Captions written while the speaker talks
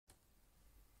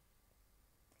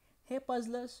Hey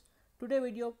puzzlers, today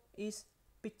video is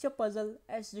picture puzzle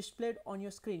as displayed on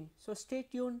your screen. So stay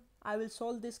tuned, I will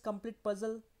solve this complete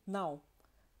puzzle now.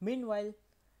 Meanwhile,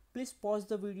 please pause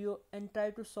the video and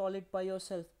try to solve it by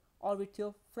yourself or with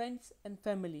your friends and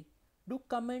family. Do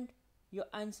comment your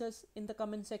answers in the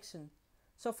comment section.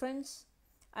 So friends,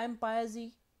 I am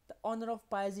Payazee, the owner of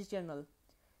Payazee channel.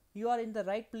 You are in the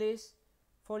right place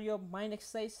for your mind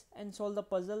exercise and solve the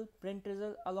puzzle brain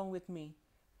teaser along with me.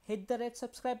 Hit the red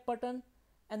subscribe button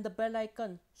and the bell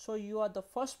icon so you are the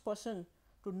first person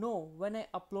to know when I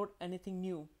upload anything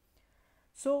new.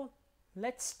 So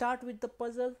let's start with the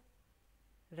puzzle.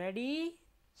 Ready,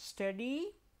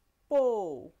 steady,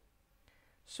 po.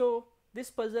 So this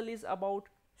puzzle is about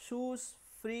shoes,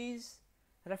 fridge,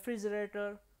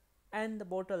 refrigerator and the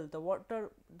bottle.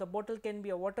 The bottle can be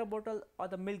a water bottle or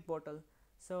the milk bottle.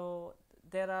 So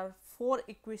there are four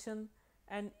equations,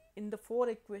 and in the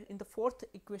fourth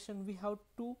equation we have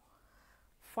to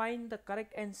find the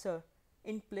correct answer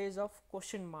in place of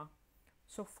question mark.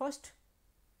 So first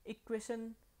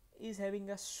equation is having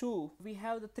a shoe. We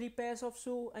have the three pairs of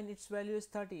shoe and its value is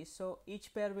 30. So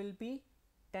each pair will be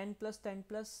 10 plus 10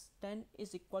 plus 10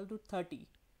 is equal to 30.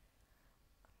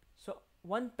 So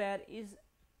one pair is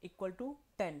equal to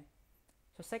 10.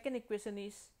 So second equation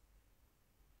is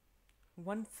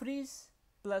one fridge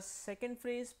plus second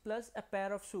fridge plus a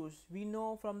pair of shoes. We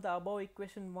know from the above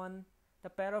equation 1 the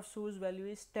pair of shoes value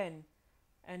is 10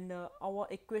 and our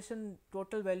equation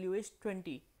total value is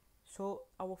 20. So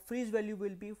our fridge value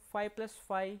will be 5 plus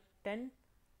 5 10.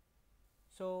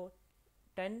 So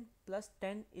 10 plus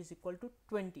 10 is equal to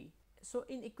 20. So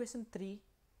in equation 3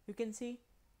 you can see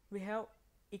we have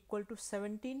equal to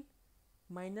 17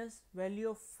 minus value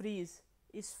of fridge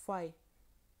is 5,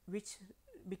 which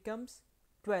becomes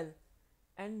 12,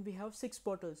 and we have 6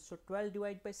 bottles. So 12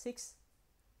 divided by 6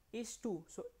 is 2.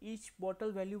 So each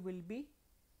bottle value will be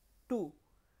 2.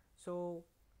 So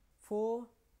 4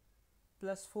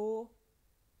 plus 4,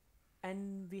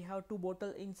 and we have 2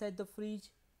 bottles inside the fridge.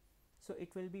 So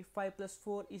it will be 5 plus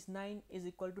 4 is 9 is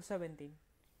equal to 17.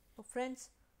 So friends,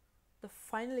 the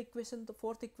final equation, the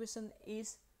fourth equation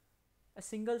is a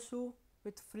single shoe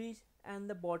with fridge and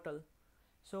the bottle.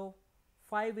 So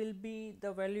 5 will be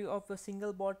the value of the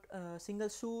single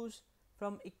shoes.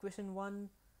 From equation 1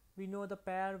 we know the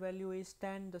pair value is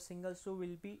 10, the single shoe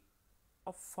will be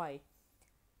of 5,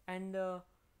 and the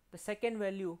second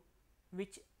value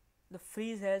which the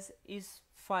fridge has is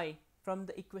 5 from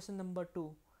the equation number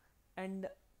 2, and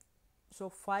so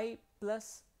 5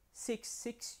 plus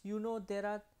 6, you know there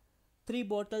are 3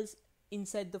 bottles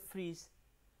inside the fridge,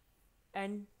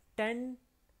 and 10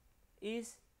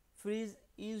 is fridge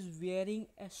is wearing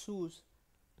a shoes.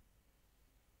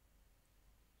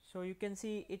 So you can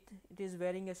see it is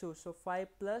wearing a shoe. So 5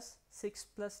 plus 6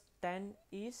 plus 10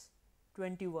 is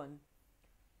 21.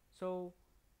 So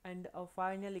and our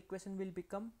final equation will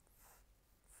become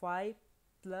 5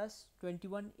 plus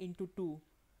 21 into 2.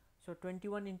 So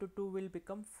 21 into 2 will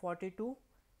become 42,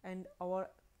 and our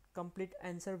complete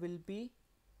answer will be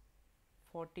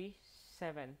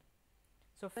 47.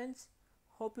 So friends,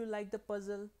 hope you like the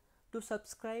puzzle. Do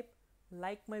subscribe,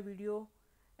 like my video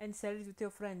and share it with your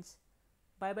friends.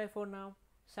 Bye bye for now.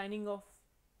 Signing off,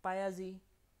 Payazee.